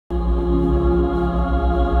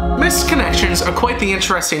connections are quite the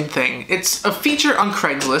interesting thing. It's a feature on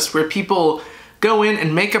Craigslist where people go in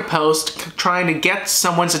and make a post trying to get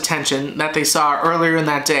someone's attention that they saw earlier in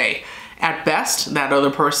that day. At best, that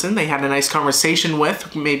other person they had a nice conversation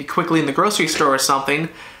with, maybe quickly in the grocery store or something,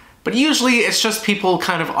 but usually it's just people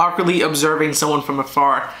kind of awkwardly observing someone from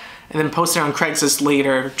afar and then posting on Craigslist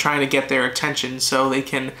later trying to get their attention so they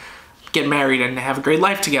can get married and have a great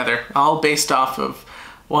life together, all based off of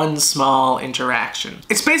one small interaction.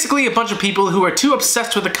 It's basically a bunch of people who are too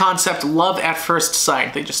obsessed with the concept love at first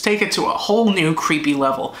sight. They just take it to a whole new creepy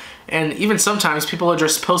level. And even sometimes people are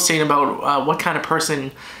just posting about what kind of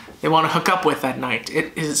person they want to hook up with that night.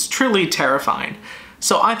 It is truly terrifying.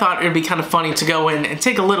 So I thought it'd be kind of funny to go in and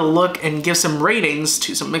take a little look and give some ratings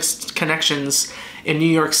to some mixed connections in New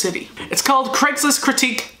York City. It's called Craigslist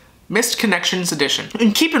Critique Missed Connections Edition.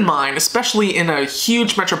 And keep in mind, especially in a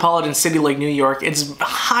huge metropolitan city like New York, it's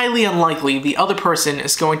highly unlikely the other person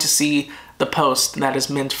is going to see the post that is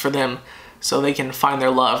meant for them so they can find their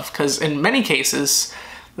love. Because in many cases,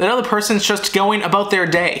 that other person's just going about their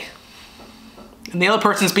day. And the other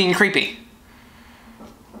person's being creepy.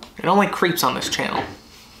 I don't like creeps on this channel.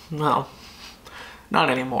 No, not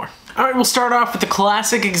anymore. Alright, we'll start off with the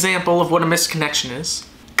classic example of what a missed connection is.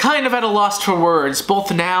 Kind of at a loss for words,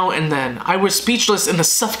 both now and then. I was speechless in the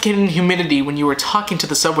suffocating humidity when you were talking to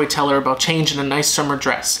the subway teller about change in a nice summer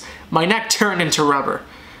dress. My neck turned into rubber.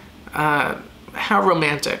 How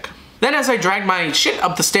romantic. Then as I dragged my shit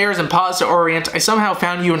up the stairs and paused to orient, I somehow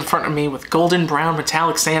found you in front of me with golden brown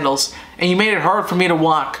metallic sandals, and you made it hard for me to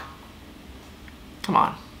walk. Come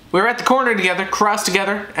on. We were at the corner together, crossed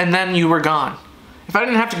together, and then you were gone. If I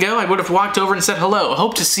didn't have to go, I would have walked over and said hello.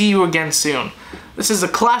 Hope to see you again soon. This is a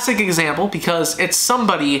classic example because it's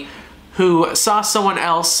somebody who saw someone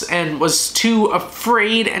else and was too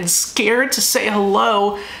afraid and scared to say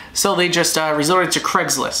hello, so they just resorted to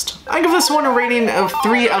Craigslist. I give this one a rating of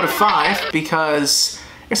 3 out of 5 because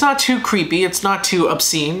it's not too creepy, it's not too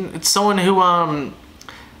obscene. It's someone who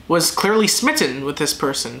was clearly smitten with this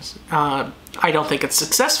person. I don't think it's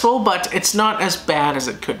successful, but it's not as bad as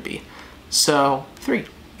it could be. So, 3.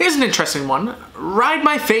 Here's an interesting one. Ride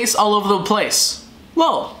my face all over the place.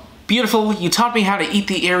 Lol. Beautiful, you taught me how to eat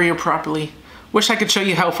the area properly. Wish I could show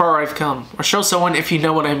you how far I've come. Or show someone if you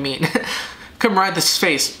know what I mean. Come ride this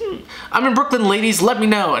face. I'm in Brooklyn, ladies, let me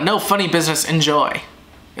know. No funny business, enjoy.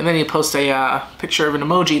 And then you post a picture of an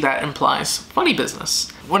emoji that implies funny business.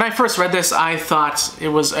 When I first read this, I thought it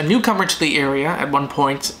was a newcomer to the area at one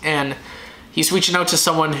point, and he's reaching out to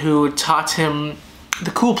someone who taught him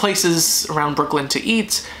the cool places around Brooklyn to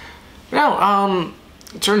eat. Now,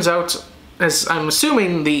 it turns out, as I'm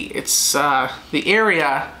assuming, the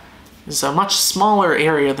area is a much smaller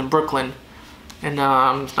area than Brooklyn, and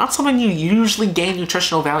not something you usually gain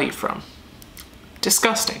nutritional value from.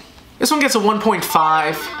 Disgusting. This one gets a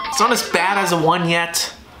 1.5. It's not as bad as a 1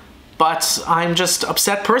 yet, but I'm just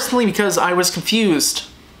upset personally because I was confused.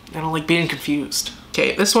 I don't like being confused.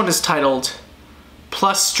 Okay, this one is titled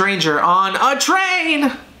Plus Stranger on a Train!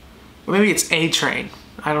 Or maybe it's a train.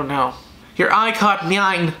 I don't know. Your eye caught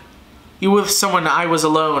mine. You with someone, I was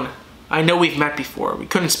alone. I know we've met before. We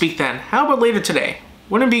couldn't speak then. How about later today?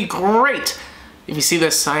 Wouldn't it be great? If you see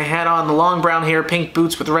this, I had on the long brown hair, pink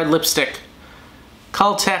boots with red lipstick.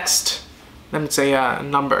 Call text. Then it's a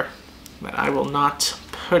number that I will not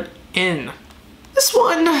put in. This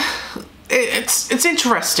one, it's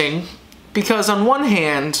interesting because on one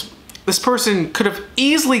hand, this person could have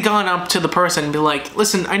easily gone up to the person and be like,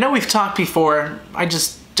 listen, I know we've talked before, I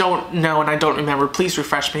just don't know and I don't remember, please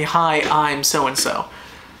refresh me. Hi, I'm so-and-so.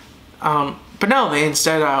 But no, they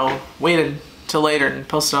instead waited till later and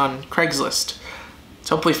posted on Craigslist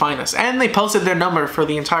to hopefully find us. And they posted their number for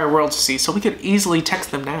the entire world to see, so we could easily text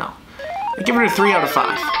them now. I give it a 3 out of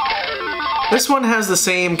 5. This one has the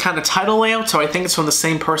same kind of title layout, so I think it's from the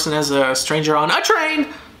same person as a stranger on a train.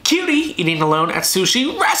 Cutie eating alone at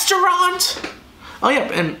sushi restaurant. Oh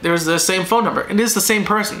yeah, and there's the same phone number. It is the same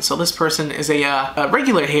person, so this person is a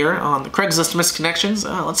regular here on the Craigslist Missed Connections.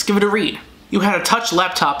 Let's give it a read. You had a touch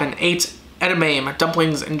laptop and ate edamame,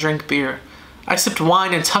 dumplings, and drank beer. I sipped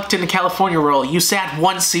wine and tucked in a California roll. You sat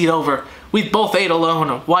one seat over. We both ate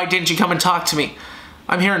alone. Why didn't you come and talk to me?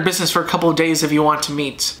 I'm here in business for a couple of days if you want to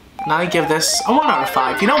meet. And I give this a 1 out of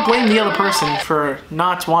 5. You don't blame the other person for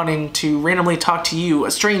not wanting to randomly talk to you,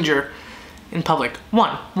 a stranger, in public.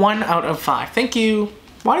 1 out of 5. Thank you.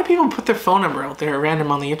 Why do people put their phone number out there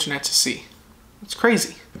random on the internet to see? It's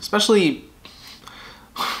crazy. Especially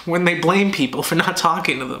when they blame people for not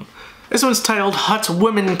talking to them. This one's titled Hot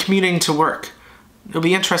Women Commuting to Work. It'll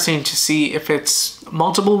be interesting to see if it's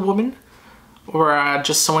multiple women or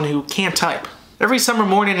just someone who can't type. Every summer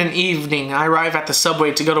morning and evening, I arrive at the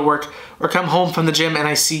subway to go to work or come home from the gym and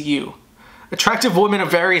I see you. Attractive women of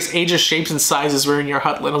various ages, shapes, and sizes wearing your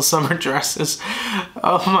hot little summer dresses.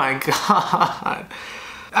 Oh my god.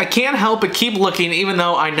 I can't help but keep looking even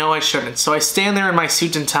though I know I shouldn't. So I stand there in my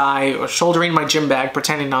suit and tie or shouldering my gym bag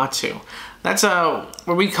pretending not to. That's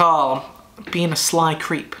what we call being a sly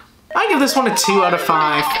creep. I give this one a 2 out of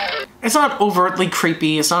 5. It's not overtly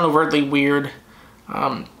creepy, it's not overtly weird,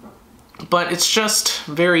 but it's just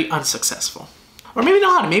very unsuccessful. Or maybe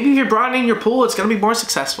not, maybe if you're broadening your pool, it's gonna be more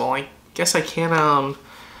successful. I guess I can't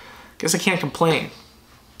complain.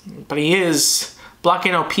 But he is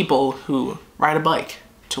blocking out people who ride a bike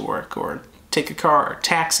to work or take a car or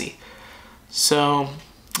taxi. So,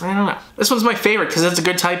 I don't know. This one's my favorite because it's a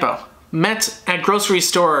good typo. Met at grocery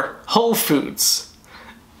store Whole Foods.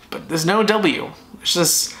 But there's no W. It's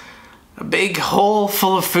just a big hole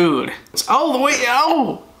full of food. It's all the way,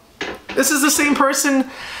 oh! This is the same person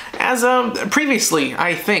as previously,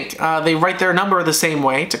 I think. They write their number the same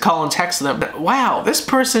way to call and text them. Wow, this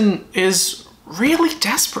person is really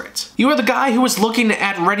desperate. You are the guy who was looking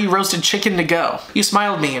at ready roasted chicken to go. You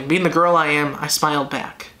smiled at me, and being the girl I am, I smiled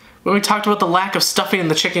back. When we talked about the lack of stuffing in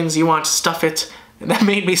the chickens, you want to stuff it, and that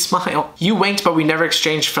made me smile. You winked, but we never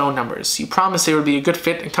exchanged phone numbers. You promised they would be a good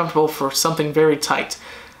fit and comfortable for something very tight.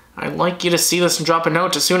 I'd like you to see this and drop a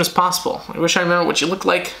note as soon as possible. I wish I knew what you look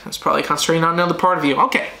like. I was probably concentrating on another part of you.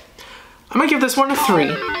 Okay. I'm gonna give this one a 3.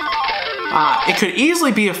 It could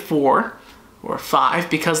easily be a 4 or a 5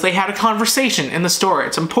 because they had a conversation in the store.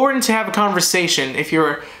 It's important to have a conversation if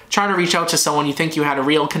you're trying to reach out to someone you think you had a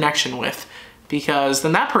real connection with, because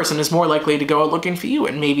then that person is more likely to go out looking for you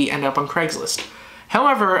and maybe end up on Craigslist.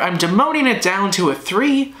 However, I'm demoting it down to a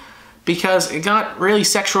 3 because it got really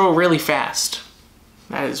sexual really fast.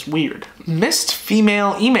 That is weird. Missed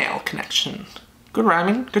female email connection. Good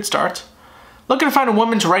rhyming, good start. Looking to find a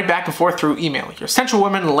woman to write back and forth through email. You're a central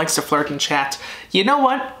woman who likes to flirt and chat. You know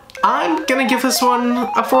what? I'm gonna give this one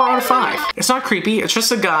a 4 out of 5. It's not creepy, it's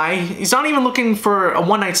just a guy. He's not even looking for a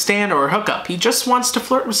one-night stand or a hookup. He just wants to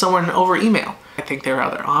flirt with someone over email. I think there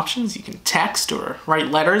are other options. You can text or write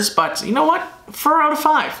letters, but you know what? 4 out of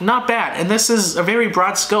 5, not bad. And this is a very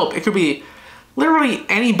broad scope. It could be literally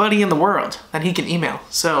anybody in the world that he can email.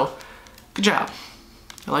 So, good job.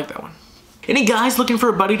 I like that one. Any guys looking for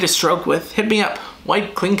a buddy to stroke with, hit me up.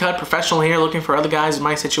 White, clean-cut, professional hair, looking for other guys in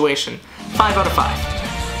my situation. 5 out of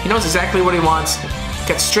 5. He knows exactly what he wants,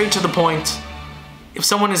 gets straight to the point. If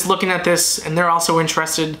someone is looking at this and they're also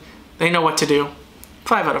interested, they know what to do.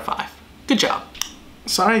 5 out of 5. Good job.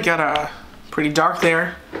 Sorry it got pretty dark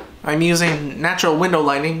there. I'm using natural window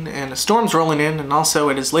lighting and a storm's rolling in, and also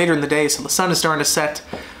it is later in the day so the sun is starting to set,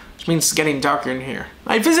 which means it's getting darker in here.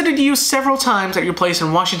 I visited you several times at your place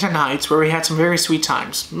in Washington Heights where we had some very sweet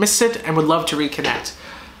times. Missed it and would love to reconnect.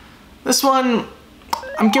 This one,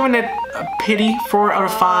 I'm giving it a pity 4 out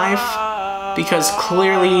of 5 because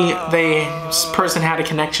clearly this person had a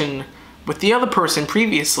connection with the other person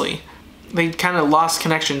previously. They kind of lost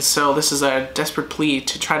connection, so this is a desperate plea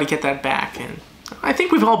to try to get that back, and I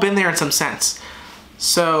think we've all been there in some sense.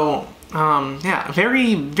 So, yeah,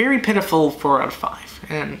 very, very pitiful 4 out of 5.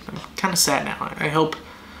 And I'm kind of sad now. I hope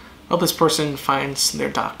this person finds their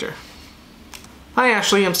doctor. Hi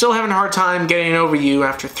Ashley, I'm still having a hard time getting over you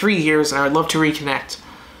after 3 years and I would love to reconnect.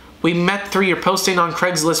 We met through your posting on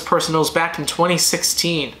Craigslist personals back in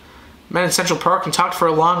 2016. Met in Central Park and talked for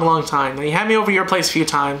a long, long time. Then you had me over your place a few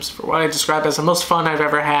times for what I described as the most fun I've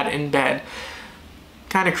ever had in bed.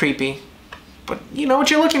 Kind of creepy. But you know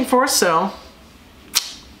what you're looking for, so...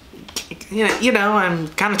 You know, I'm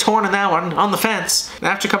kind of torn on that one, on the fence. And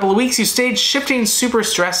after a couple of weeks, you stayed shifting, super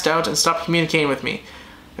stressed out, and stopped communicating with me.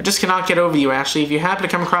 I just cannot get over you, Ashley. If you happen to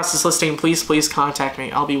come across this listing, please contact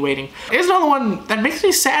me. I'll be waiting. Here's another one that makes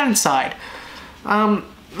me sad inside.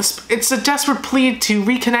 It's a desperate plea to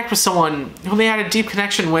reconnect with someone who they had a deep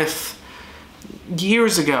connection with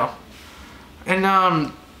years ago. And,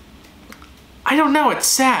 I don't know, it's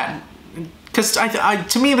sad. Because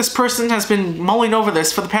to me, this person has been mulling over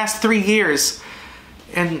this for the past 3 years.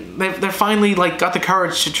 And they're finally, like, got the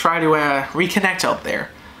courage to try to reconnect out there.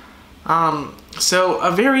 So,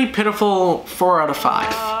 a very pitiful 4 out of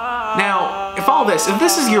 5. Now, if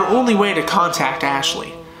this is your only way to contact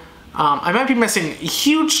Ashley, I might be missing a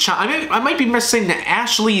huge I might be missing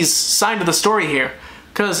Ashley's side of the story here.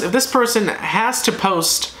 Because if this person has to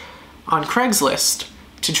post on Craigslist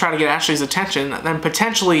to try to get Ashley's attention, then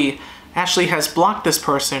potentially Ashley has blocked this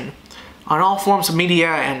person on all forms of media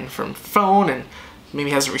and from phone, and maybe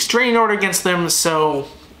has a restraining order against them, so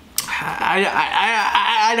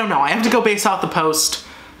I don't know. I have to go based off the post,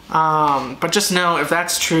 but just know if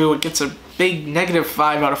that's true, it gets a big negative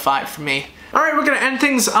 5 out of 5 for me. Alright, we're gonna end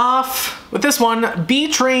things off with this one,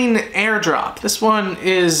 B-Train airdrop. This one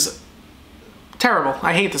is terrible.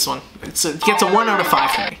 I hate this one. It gets a 1 out of 5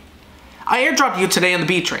 for me. I airdropped you today on the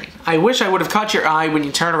B-Train. I wish I would have caught your eye when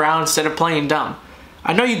you turned around instead of playing dumb.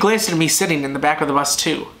 I know you glanced at me sitting in the back of the bus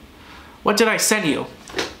too. What did I send you?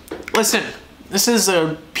 Listen, this is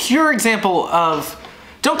a pure example of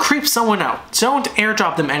don't creep someone out. Don't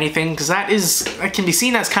airdrop them anything, because that can be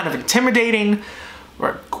seen as kind of intimidating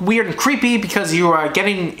or weird and creepy because you are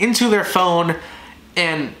getting into their phone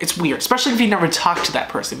and it's weird, especially if you've never talked to that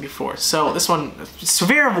person before. So this one,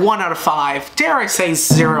 severe of 1 out of 5. Dare I say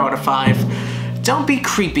 0 out of 5. Don't be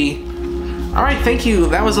creepy. Alright, thank you.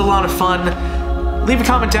 That was a lot of fun. Leave a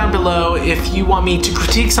comment down below if you want me to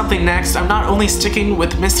critique something next. I'm not only sticking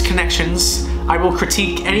with missed connections, I will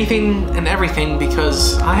critique anything and everything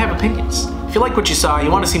because I have opinions. If you like what you saw,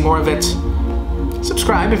 you want to see more of it,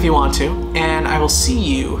 subscribe if you want to, and I will see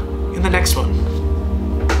you in the next one.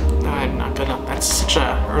 I'm not gonna, that's such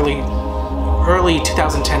a early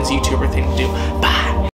 2010s YouTuber thing to do. Bye!